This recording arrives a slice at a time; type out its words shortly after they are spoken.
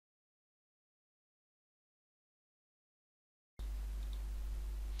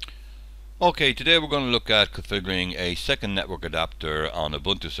Okay, today we're going to look at configuring a second network adapter on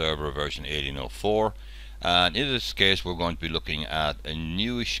Ubuntu server version 18.04, and in this case we're going to be looking at a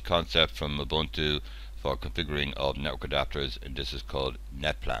newish concept from Ubuntu for configuring of network adapters, and this is called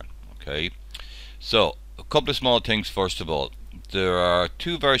Netplan. Okay, so a couple of small things. First of all, there are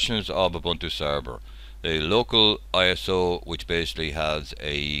two versions of Ubuntu server: a local ISO, which basically has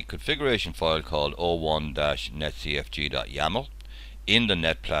a configuration file called O1 Net Cfg.yaml in the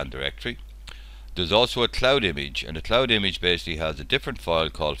Netplan directory. There's also a cloud image, and the cloud image basically has a different file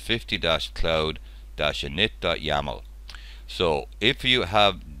called 50-cloud-init.yaml. So if you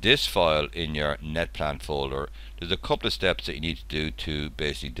have this file in your Netplan folder, there's a couple of steps that you need to do to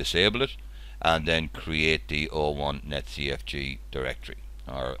basically disable it and then create the O1 Net Cfg directory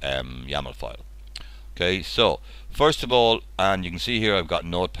or YAML file. Okay, so first of all, and you can see here I've got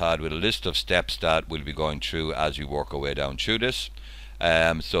Notepad with a list of steps that we'll be going through as we work our way down through this.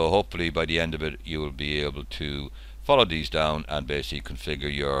 So hopefully by the end of it you will be able to follow these down and basically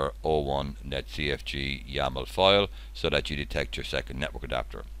configure your O1 Net Cfg YAML file so that you detect your second network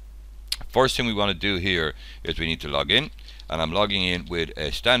adapter. First thing we want to do here is we need to log in, and I'm logging in with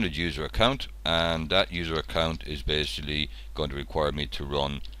a standard user account, and that user account is basically going to require me to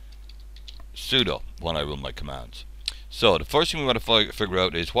run sudo when I run my commands. So the first thing we want to figure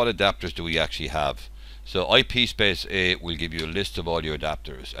out is what adapters do we actually have. So IP space A will give you a list of all your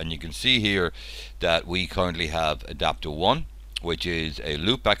adapters, and you can see here that we currently have adapter 1, which is a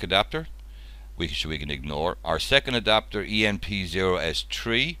loopback adapter, which we can ignore. Our second adapter,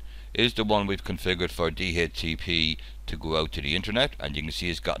 ENP0S3, is the one we've configured for DHCP to go out to the internet, and you can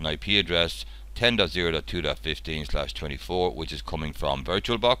see it's got an IP address 10.0.2.15/24, which is coming from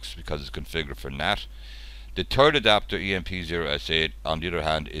VirtualBox because it's configured for NAT. The third adapter, ENP0S8, on the other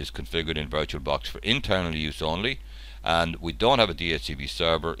hand, is configured in VirtualBox for internal use only, and we don't have a DHCP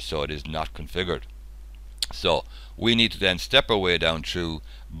server, so it is not configured. So we need to then step our way down through,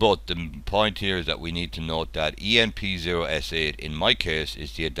 but the point here is that we need to note that ENP0S8 in my case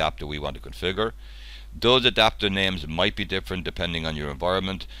is the adapter we want to configure. Those adapter names might be different depending on your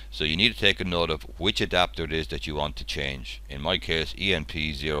environment, so you need to take a note of which adapter it is that you want to change. In my case,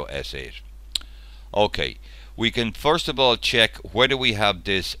 ENP0S8. Okay, we can first of all check whether we have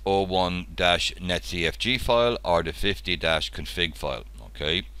this O1 Net Cfg file or the 50-config file.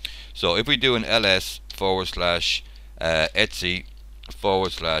 Okay, so if we do an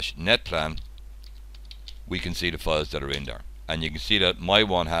ls/etc/netplan, we can see the files that are in there, and you can see that my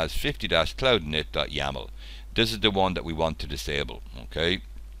one has 50-cloud-init.yaml. This is the one that we want to disable, okay,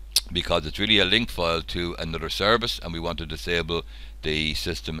 because it's really a link file to another service, and we want to disable the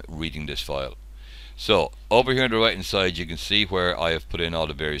system reading this file. So over here on the right hand side you can see where I have put in all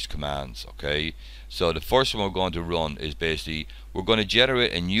the various commands. Okay, so the first one we're going to run is basically we're going to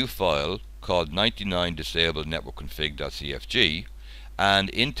generate a new file called 99disablednetworkconfig.cfg, and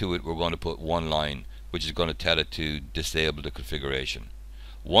into it we're going to put one line which is going to tell it to disable the configuration.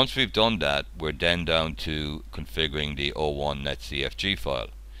 Once we've done that, we're then down to configuring the O1 Net Cfg file.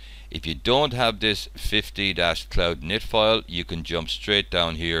 If you don't have this 50-cloud-init file, you can jump straight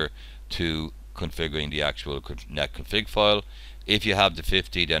down here to configuring the actual net config file. If you have the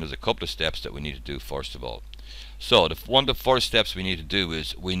 50, then there's a couple of steps that we need to do first of all. So one of the first steps we need to do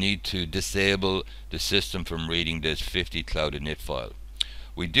is we need to disable the system from reading this 50-cloud-init file.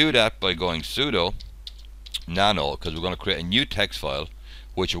 We do that by going sudo nano, because we're going to create a new text file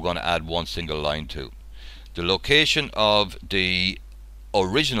which we're going to add one single line to. The location of the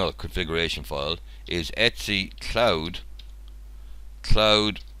original configuration file is etc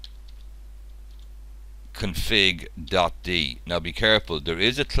cloud config.d. Now be careful, there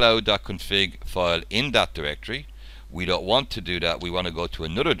is a cloud.config file in that directory. We don't want to do that. We want to go to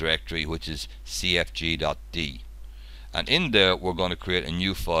another directory which is cfg.d, and in there we're going to create a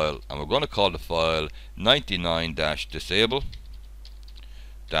new file, and we're going to call the file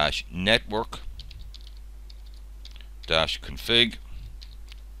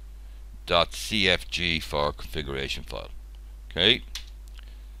for configuration file. Okay,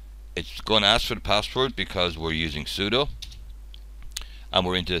 it's going to ask for the password because we're using sudo, and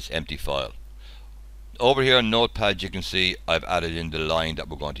we're into this empty file. Over here on Notepad you can see I've added in the line that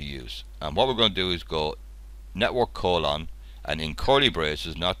we're going to use, and what we're going to do is go network colon, and in curly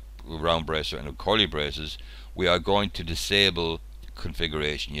braces, not round bracer, and in curly braces, we are going to disable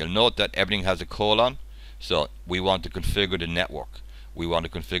configuration. You'll note that everything has a colon, so we want to configure the network. We want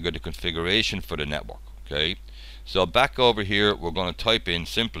to configure the configuration for the network. Okay, so back over here we're going to type in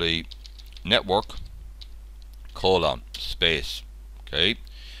simply network colon space, okay,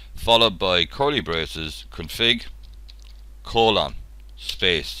 followed by curly braces config colon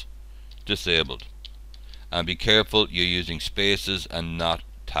space disabled. And be careful you're using spaces and not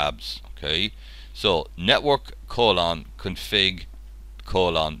tabs. Okay, so network config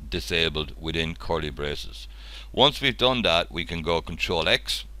disabled within curly braces. Once we've done that, we can go Control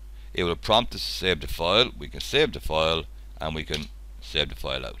X. It will prompt us to save the file. We can save the file and we can save the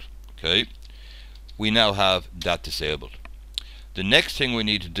file out. Okay, we now have that disabled. The next thing we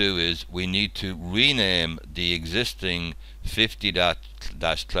need to do is we need to rename the existing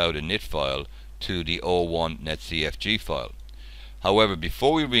 50-cloud init file to the O1 Net Cfg file. However,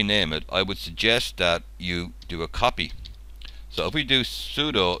 before we rename it, I would suggest that you do a copy. So if we do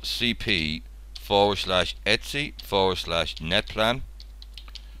sudo cp /etc/netplan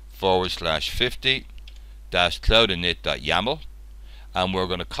 /50-cloudinit.yaml, and we're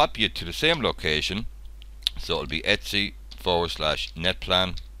going to copy it to the same location. So it'll be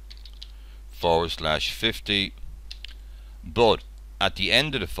etc/netplan /50, but at the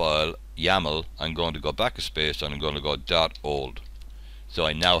end of the file YAML, I'm going to go back a space and I'm going to go .old. So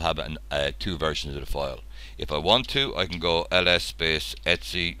I now have two versions of the file. If I want to, I can go ls space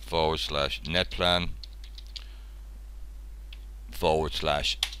etc/netplan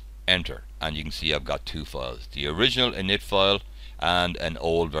 /enter, and you can see I've got two files, the original init file and an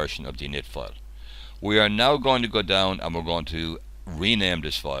old version of the init file. We are now going to go down and we're going to rename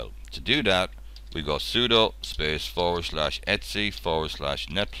this file. To do that, we go sudo space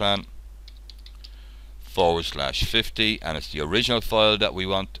 /etc/netplan /50, and it's the original file that we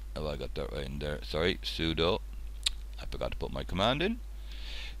want. Oh, I got that right in there. Sorry, sudo. I forgot to put my command in.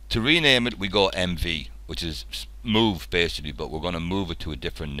 To rename it, we go mv, which is move basically, but we're going to move it to a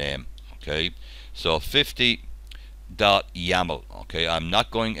different name. Okay, so 50.yaml. Okay, I'm not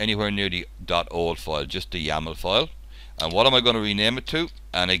going anywhere near the .old file, just the YAML file. And what am I going to rename it to?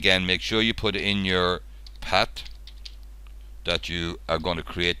 And again, make sure you put in your path that you are going to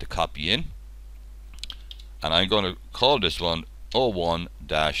create the copy in. And I'm going to call this one O1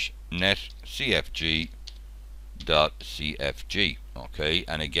 Net Cfg.cfg. Okay,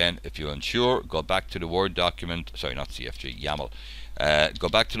 and again, if you're unsure, go back to the Word document. Sorry, not CFG, YAML. Go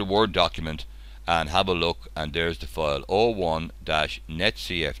back to the Word document and have a look, and there's the file O1 Net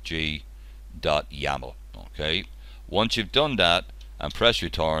Cfg.yaml. Okay, once you've done that and press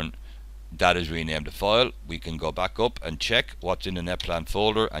return, that is renamed the file. We can go back up and check what's in the Netplan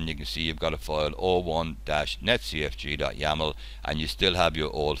folder, and you can see you've got a file O1 Net Cfg.yaml, and you still have your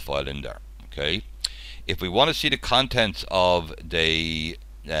old file in there. Okay, if we want to see the contents of the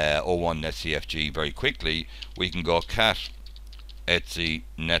O1 Net Cfg very quickly, we can go cat etc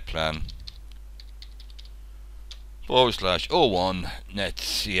netplan /O1 Net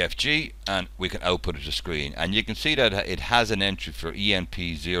Cfg, and we can output it to screen, and you can see that it has an entry for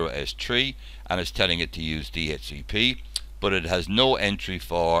ENP0S3 and it's telling it to use DHCP, but it has no entry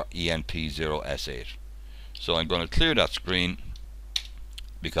for ENP0S8. So I'm going to clear that screen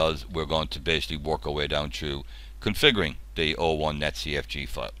because we're going to basically work our way down through configuring the O1 Net Cfg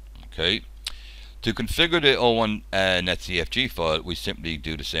file. Okay, to configure the O1 Net Cfg file, we simply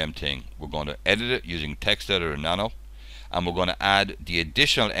do the same thing. We're going to edit it using text editor nano, and we're going to add the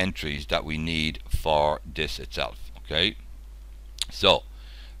additional entries that we need for this itself. Okay, so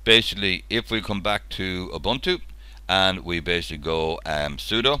basically if we come back to Ubuntu and we basically go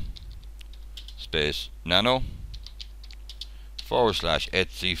sudo space nano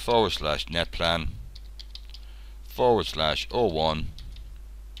 /etc/netplan /O1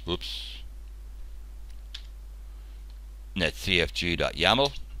 net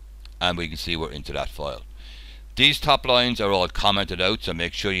cfg.yaml, and we can see we're into that file. These top lines are all commented out, so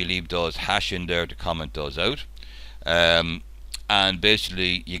make sure you leave those hash in there to comment those out. And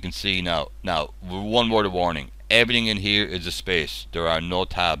basically you can see now one word of warning: everything in here is a space. There are no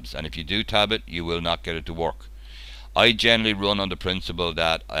tabs, and if you do tab it, you will not get it to work. I generally run on the principle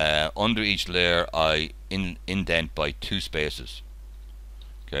that under each layer I indent by 2 spaces.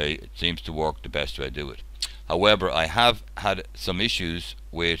 Okay, it seems to work the best way I do it. However, I have had some issues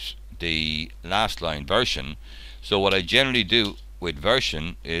with the last line version, so what I generally do with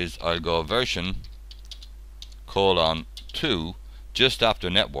version is I'll go version :2 just after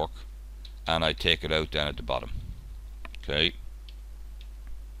network, and I take it out down at the bottom. Okay,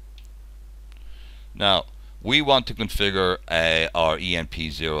 now we want to configure our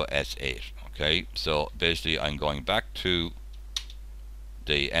ENP0S8. Okay, so basically I'm going back to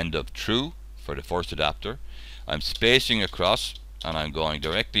the end of true for the first adapter. I'm spacing across and I'm going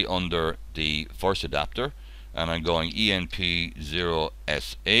directly under the first adapter, and I'm going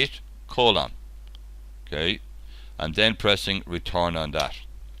ENP0S8 : okay, and then pressing return on that.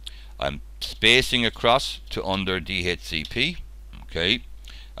 I'm spacing across to under DHCP. Okay,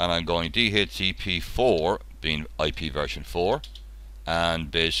 and I'm going DHCP4 being IP version 4 and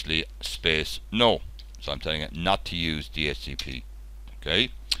basically space no. So I'm telling it not to use DHCP.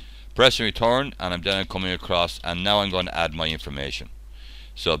 Okay, press return, and I'm then coming across, and now I'm going to add my information.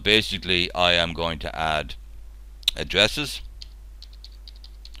 So basically I am going to add addresses,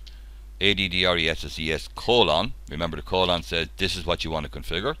 addresses colon, remember the colon says this is what you want to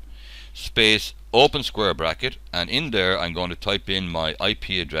configure, space open square bracket, and in there I'm going to type in my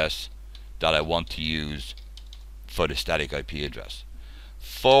IP address that I want to use for the static IP address,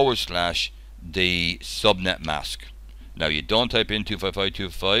 / the subnet mask. Now you don't type in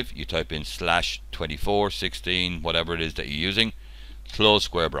 255.255, you type in /2416, whatever it is that you're using, close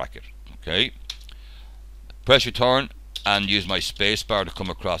square bracket. Okay, press return and use my space bar to come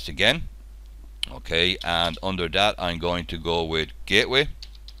across again. Okay, and under that I'm going to go with gateway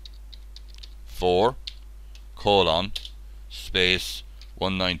 4 colon space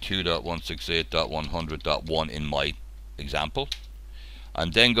 192.168.100.1 in my example.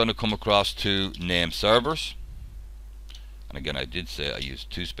 I'm then going to come across to name servers, and again I did say I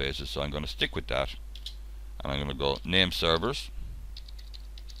used 2 spaces, so I'm going to stick with that, and I'm going to go name servers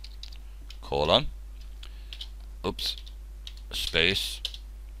colon space,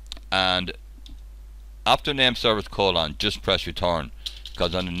 and after name servers colon just press return,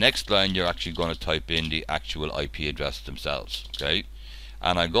 because on the next line you're actually going to type in the actual IP address themselves. Okay,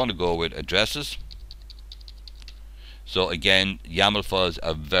 and I'm going to go with addresses. So again, YAML files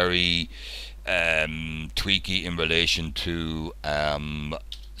are very tweaky in relation to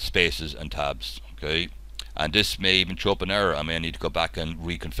spaces and tabs. Okay, and this may even throw up an error. I may need to go back and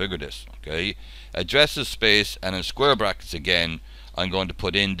reconfigure this. Okay, addresses space, and in square brackets again I'm going to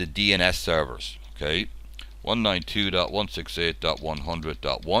put in the DNS servers. Okay,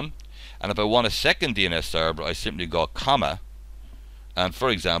 192.168.100.1, and if I want a second DNS server I simply go comma, and for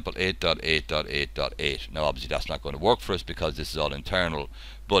example 8.8.8.8. Now obviously that's not going to work for us because this is all internal,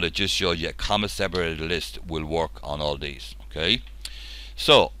 but it just shows you a comma separated list will work on all these. Okay,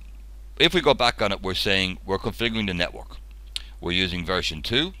 so if we go back on it, we're saying we're configuring the network. We're using version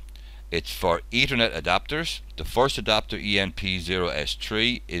 2. It's for Ethernet adapters. The first adapter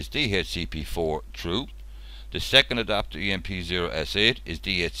EMP0S3 is DHCP4 true. The second adapter EMP0S8 is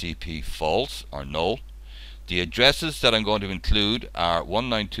DHCP false or null. The addresses that I'm going to include are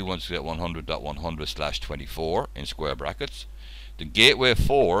 192.168.100.100/24 in square brackets. The gateway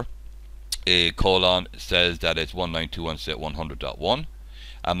 4 colon says that it's 192.168.100.1,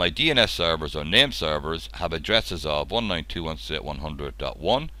 and my DNS servers or name servers have addresses of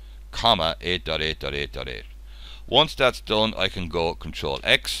 192.168.100.1 comma 8.8.8.8. Once that's done, I can go Control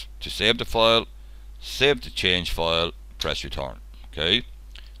X to save the file, save the change file, press return. Okay,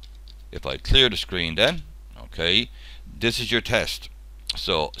 if I clear the screen then, okay, this is your test.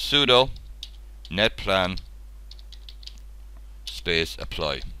 So sudo netplan space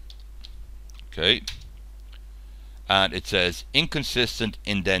apply. Okay, and it says inconsistent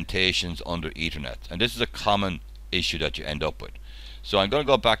indentations under Ethernet, and this is a common issue that you end up with. So I'm going to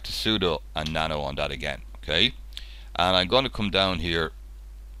go back to sudo and nano on that again. Okay, and I'm going to come down here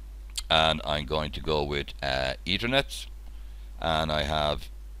and I'm going to go with Ethernet, and I have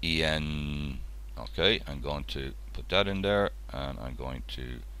en. Okay, I'm going to put that in there, and I'm going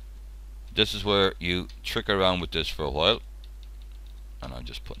to, this is where you trick around with this for a while, and I'm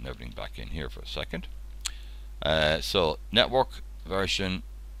just putting everything back in here for a second. So network version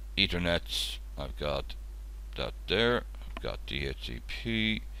Ethernet, I've got that there, I've got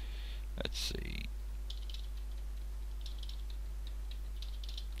DHCP, let's see.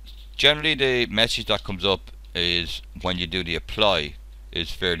 Generally the message that comes up is when you do the apply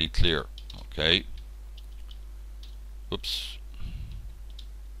is fairly clear. Okay, oops,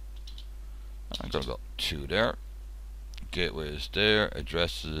 I'm going to go 2 there, gateway is there,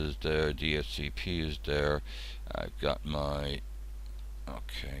 addresses is there, DHCP is there, I've got my,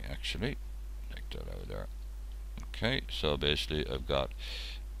 okay, actually take that out of there. Okay, so basically I've got,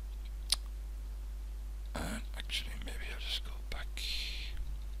 actually maybe I'll just go back,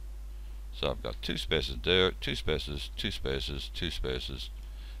 so I've got 2 spaces there, 2 spaces, 2 spaces, 2 spaces,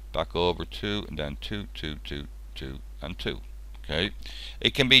 back over 2, and then 2, 2, 2, 2, and 2. Okay,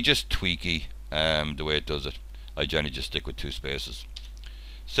 it can be just tweaky the way it does it. I generally just stick with 2 spaces.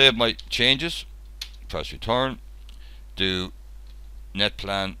 Save my changes, press return, do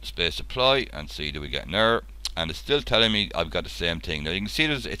netplan space apply, and see do we get an error, and it's still telling me I've got the same thing. Now you can see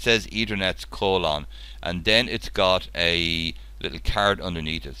it says Ethernet colon, and then it's got a little card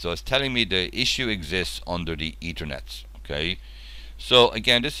underneath it, so it's telling me the issue exists under the Ethernets. Okay, so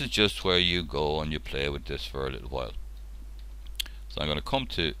again, this is just where you go and you play with this for a little while. So I'm going to come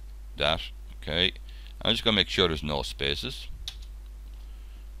to that. Okay, I'm just going to make sure there's no spaces,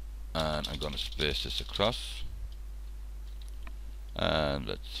 and I'm going to space this across. And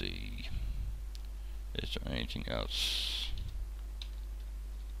let's see, is there anything else?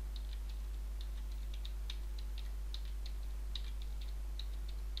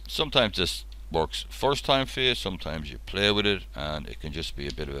 Sometimes this works first time for you, sometimes you play with it and it can just be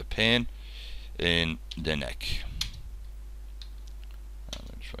a bit of a pain in the neck.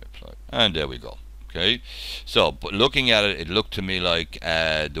 And there we go. Okay, so but looking at it, it looked to me like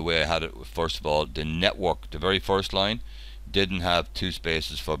the way I had it, first of all, the network, the very first line, didn't have 2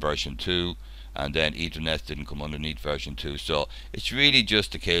 spaces for version 2, and then Ethernet didn't come underneath version 2. So it's really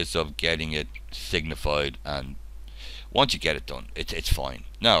just a case of getting it signified, and once you get it done, it's fine.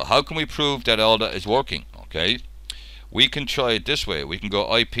 Now, how can we prove that all that is working? Okay, we can try it this way. We can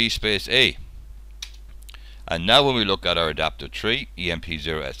go IP space A. And now when we look at our adapter tree,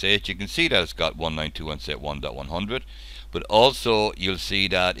 EMP0S8, you can see that it's got 192.168.1.100. But also you'll see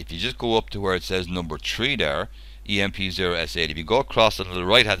that if you just go up to where it says number 3 there, EMP0S8, if you go across it on the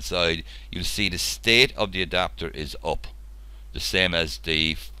right hand side, you'll see the state of the adapter is up, the same as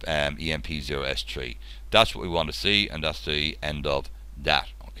the EMP0S3. That's what we want to see, and that's the end of that.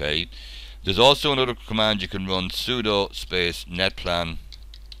 Okay, there's also another command you can run, sudo space netplan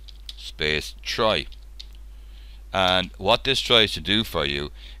space try. And what this tries to do for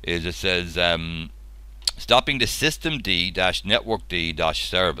you is it says stopping the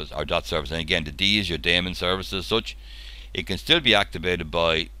systemd-networkd-service or .service. And again, the D is your daemon service as such. It can still be activated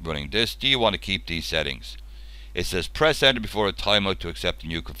by running this. Do you want to keep these settings? It says press enter before a timeout to accept a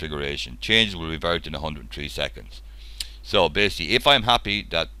new configuration. Changes will revert in 103 seconds. So basically, if I'm happy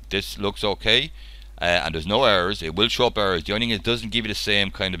that this looks okay and there's no errors, it will show up errors. The only thing is it doesn't give you the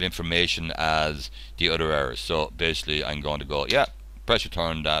same kind of information as the other errors. So basically I'm going to go, yeah, press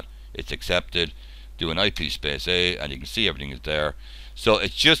return that, it's accepted, do an IP space A, and you can see everything is there. So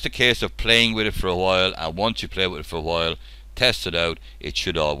it's just a case of playing with it for a while, and once you play with it for a while, test it out, it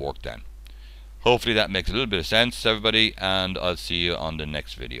should all work then. Hopefully that makes a little bit of sense, everybody, and I'll see you on the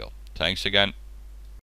next video. Thanks again.